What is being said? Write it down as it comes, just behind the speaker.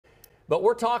But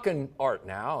we're talking art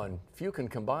now, and few can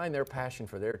combine their passion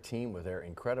for their team with their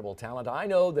incredible talent. I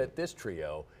know that this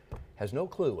trio has no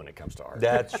clue when it comes to art.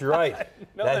 That's right.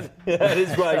 That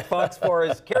is right. Fox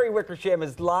 4's Kerry Wickersham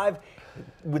is live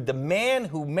with the man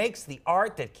who makes the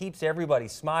art that keeps everybody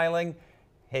smiling.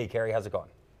 Hey, Kerry, how's it going?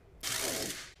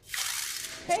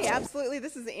 Hey, absolutely.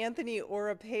 This is Anthony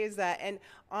Oropeza, and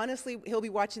honestly, he'll be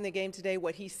watching the game today.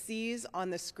 What he sees on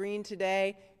the screen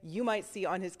today, you might see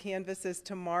on his canvases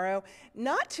tomorrow.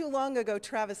 Not too long ago,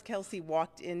 Travis Kelce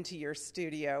walked into your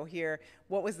studio here.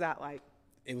 What was that like?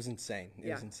 It was insane.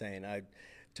 It was insane. I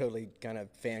totally kind of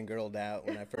fangirled out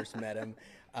when I first met him,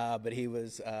 but he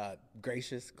was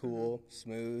gracious, cool,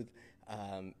 smooth,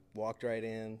 walked right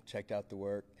in, checked out the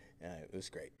work. It was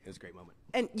great. It was a great moment.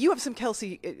 And you have some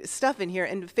Kelce stuff in here,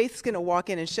 and Faith's going to walk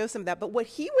in and show some of that. But what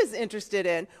he was interested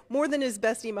in, more than his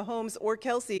bestie Mahomes or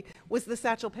Kelce, was the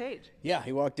Satchel Paige. Yeah,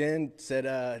 he walked in, said,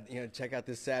 check out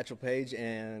this Satchel Paige,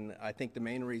 and I think the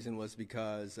main reason was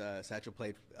because Satchel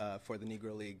played for the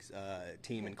Negro Leagues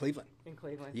team in Cleveland. In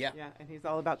Cleveland. Yeah. Yeah, and he's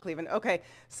all about Cleveland. Okay,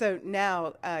 so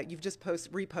now you've just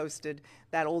reposted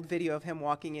that old video of him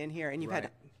walking in here, and you've had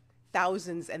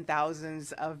thousands and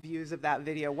thousands of views of that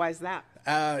video. Why is that?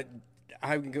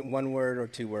 I get one word or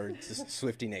two words, just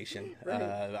Swiftie Nation.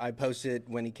 I posted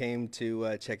when he came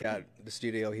to check out the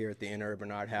studio here at the Inner Urban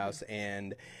Art House,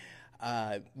 and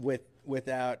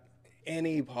without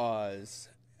any pause,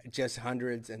 just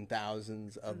hundreds and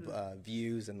thousands of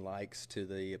views and likes to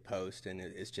the post, and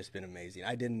it's just been amazing.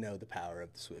 I didn't know the power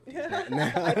of the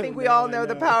Swifties. I think we all know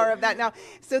the power of that now.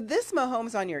 So this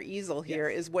Mahomes on your easel here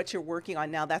is what you're working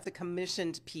on now. That's a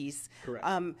commissioned piece. Correct.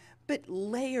 But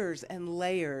layers and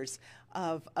layers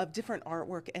of different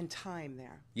artwork and time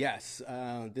there. Yes,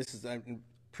 I'm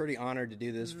pretty honored to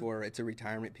do this for. It's a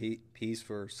retirement piece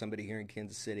for somebody here in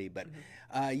Kansas City. But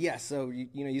so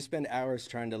you spend hours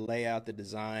trying to lay out the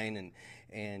design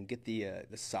and get the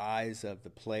size of the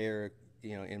player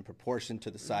in proportion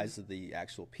to the size of the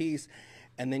actual piece,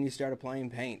 and then you start applying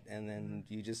paint, and then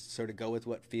you just sort of go with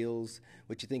what you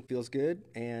think feels good,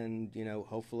 and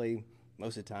hopefully.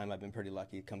 Most of the time, I've been pretty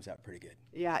lucky. It comes out pretty good.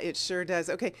 Yeah, it sure does.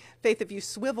 Okay, Faith, if you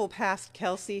swivel past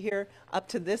Kelce here up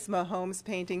to this Mahomes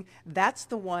painting, that's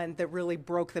the one that really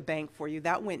broke the bank for you.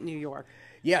 That went New York.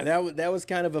 Yeah, that was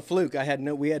kind of a fluke.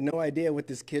 We had no idea what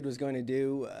this kid was going to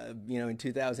do. In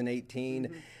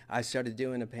 2018, I started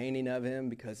doing a painting of him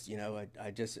because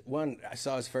I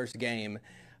saw his first game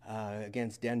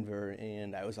against Denver,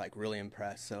 and I was like really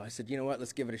impressed. So I said, you know what,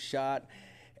 let's give it a shot.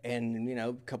 And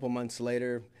a couple months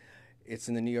later, it's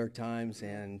in the New York Times,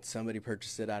 and somebody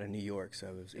purchased it out of New York, so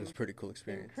it was a pretty cool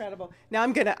experience. Incredible.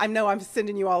 Now I know I'm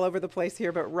sending you all over the place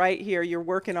here, but right here you're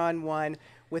working on one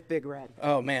with Big Red.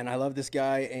 Oh man, I love this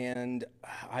guy, and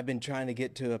I've been trying to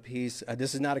get to a piece.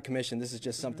 This is not a commission. This is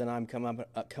just something I'm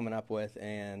coming up with,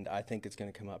 and I think it's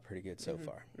going to come out pretty good so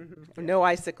far. No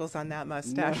icicles on that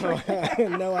mustache.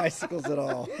 No icicles at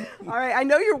all. All right, I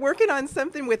know you're working on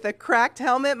something with a cracked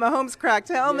helmet, Mahomes cracked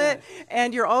helmet,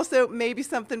 and you're also maybe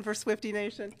something for Swiftie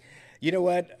Nation. You know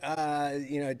what?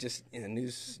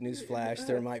 News flash.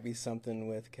 There might be something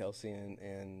with Kelce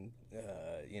and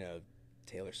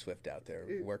Taylor Swift out there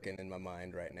working in my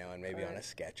mind right now, and maybe on a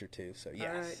sketch or two. So yes.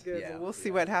 All right, good. Well, we'll see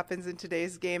what happens in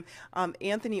today's game.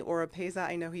 Anthony Oropeza,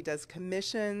 I know he does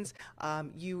commissions.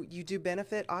 You do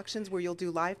benefit auctions where you'll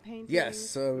do live paintings. Yes.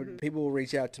 So people will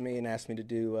reach out to me and ask me to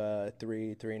do a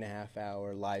 3.5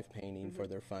 hour live painting for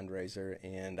their fundraiser,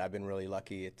 and I've been really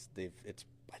lucky.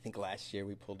 I think last year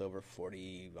we pulled over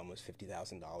almost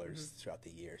 $50,000 throughout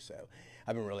the year. So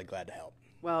I've been really glad to help.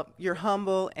 Well, you're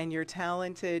humble and you're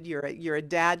talented. You're a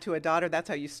dad to a daughter. That's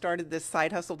how you started this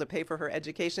side hustle to pay for her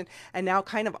education. And now,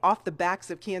 kind of off the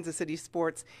backs of Kansas City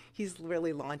sports, he's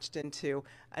really launched into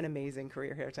an amazing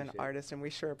career here as an artist, and we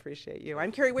sure appreciate you.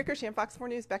 I'm Kerry Wickersham, Fox 4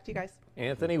 News. Back to you guys.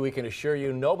 Anthony, we can assure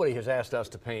you nobody has asked us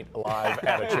to paint live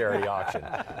at a charity auction.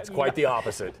 It's quite the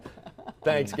opposite.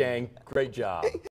 Thanks, gang. Great job.